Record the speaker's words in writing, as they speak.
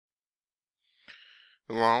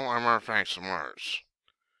Hello, I'm Artifacts of Mars,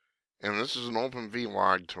 and this is an open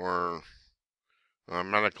vlog to our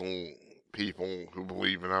medical people who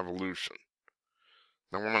believe in evolution.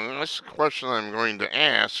 Now, when I ask the question I'm going to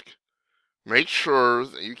ask, make sure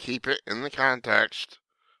that you keep it in the context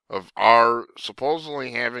of our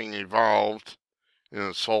supposedly having evolved in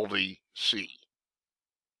a salty sea,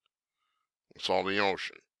 salty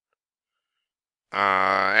ocean.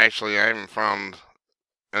 Actually, I haven't found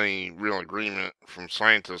any real agreement from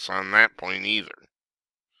scientists on that point either.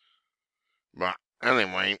 But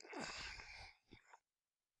anyway,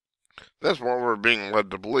 that's what we're being led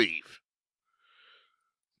to believe.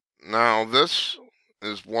 Now, this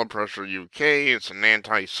is Blood Pressure UK. It's an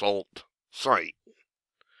anti-salt site.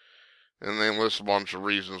 And they list a bunch of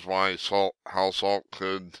reasons why how salt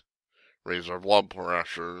could raise our blood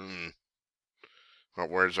pressure and how it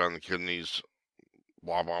wears on the kidneys,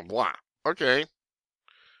 blah, blah, blah. Okay,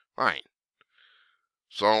 fine.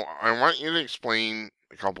 So, I want you to explain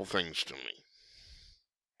a couple things to me.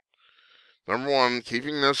 Number one,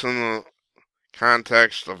 keeping this in the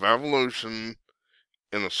context of evolution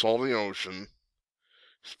in a salty ocean,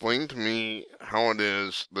 explain to me how it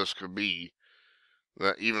is this could be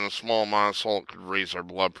that even a small amount of salt could raise our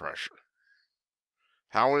blood pressure.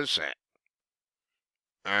 How is that?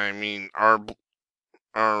 I mean, our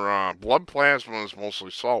blood plasma is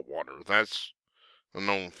mostly salt water. That's a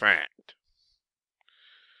known fact.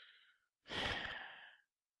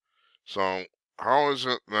 So, how is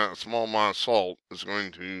it that a small amount of salt is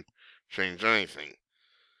going to change anything?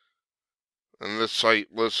 And this site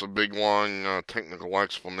lists a big, long, technical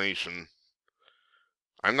explanation.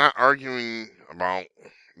 I'm not arguing about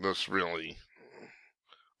this really,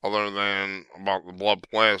 other than about the blood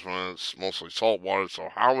plasma. It's mostly salt water, so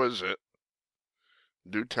how is it?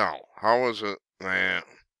 Do tell. How is it that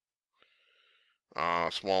a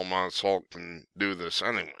small amount of salt can do this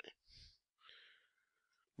anyway?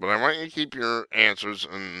 But I want you to keep your answers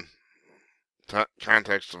in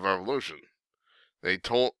context of evolution. They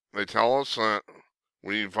tell us that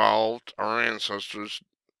we evolved, our ancestors,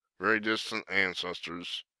 very distant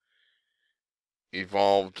ancestors,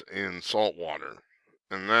 evolved in salt water.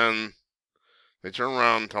 And then they turn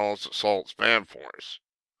around and tell us that salt's bad for us.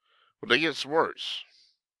 But it gets worse.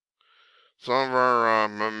 Some of our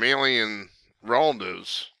mammalian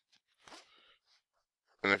relatives,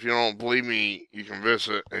 and if you don't believe me, you can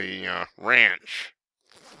visit a ranch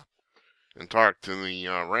and talk to the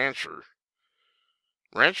rancher.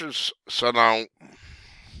 Ranchers set out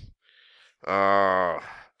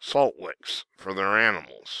salt licks for their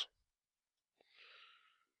animals.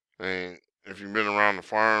 And if you've been around the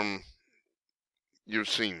farm, you've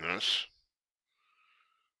seen this.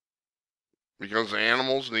 Because the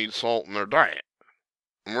animals need salt in their diet.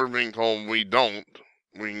 And we're being told we don't.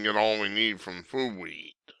 We can get all we need from the food we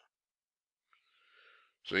eat.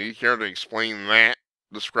 So you care to explain that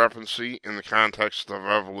discrepancy in the context of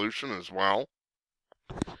evolution as well?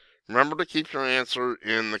 Remember to keep your answer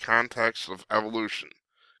in the context of evolution.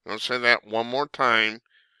 I'm going to say that one more time.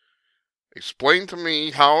 Explain to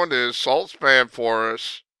me how it is salt's bad for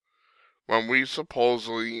us when we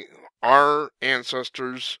supposedly, our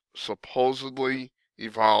ancestors supposedly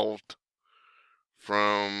evolved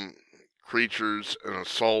from creatures in a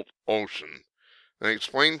salt ocean. And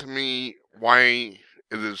explain to me why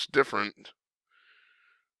it is different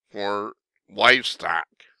for livestock.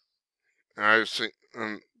 And I've seen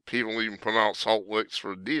people even put out salt licks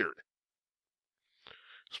for deer.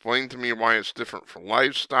 Explain to me why it's different for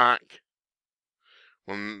livestock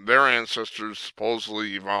when their ancestors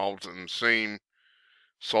supposedly evolved in the same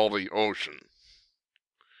salty ocean.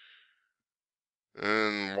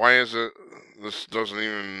 And why is it this doesn't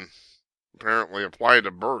even apparently apply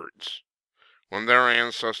to birds when their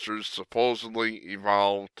ancestors supposedly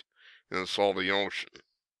evolved in the salty ocean?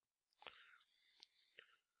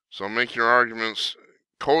 So make your arguments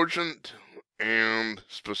cogent and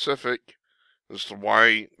specific as to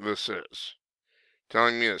why this is.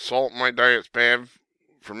 Telling me that salt in my diet is bad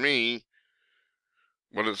for me,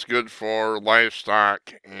 but it's good for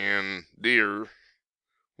livestock and deer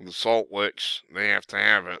with the salt licks, they have to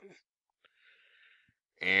have it.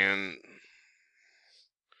 And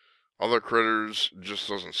other critters just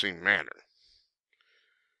doesn't seem to matter.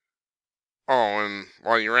 Oh, and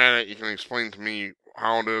while you're at it, you can explain to me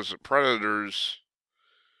how it is that predators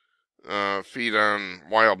feed on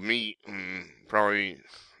wild meat and probably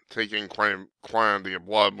take in quite a quantity of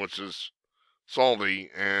blood, which is salty,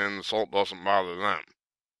 and the salt doesn't bother them.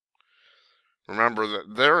 Remember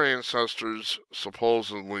that their ancestors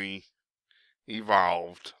supposedly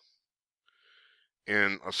evolved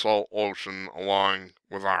in a salt ocean along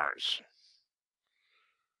with ours.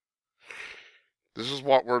 This is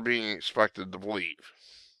what we're being expected to believe.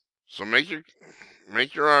 So make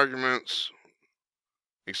your arguments.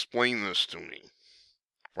 Explain this to me.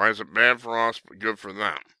 Why is it bad for us but good for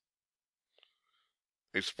them?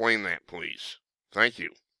 Explain that, please. Thank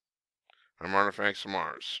you. I'm Artifacts of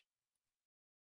Mars.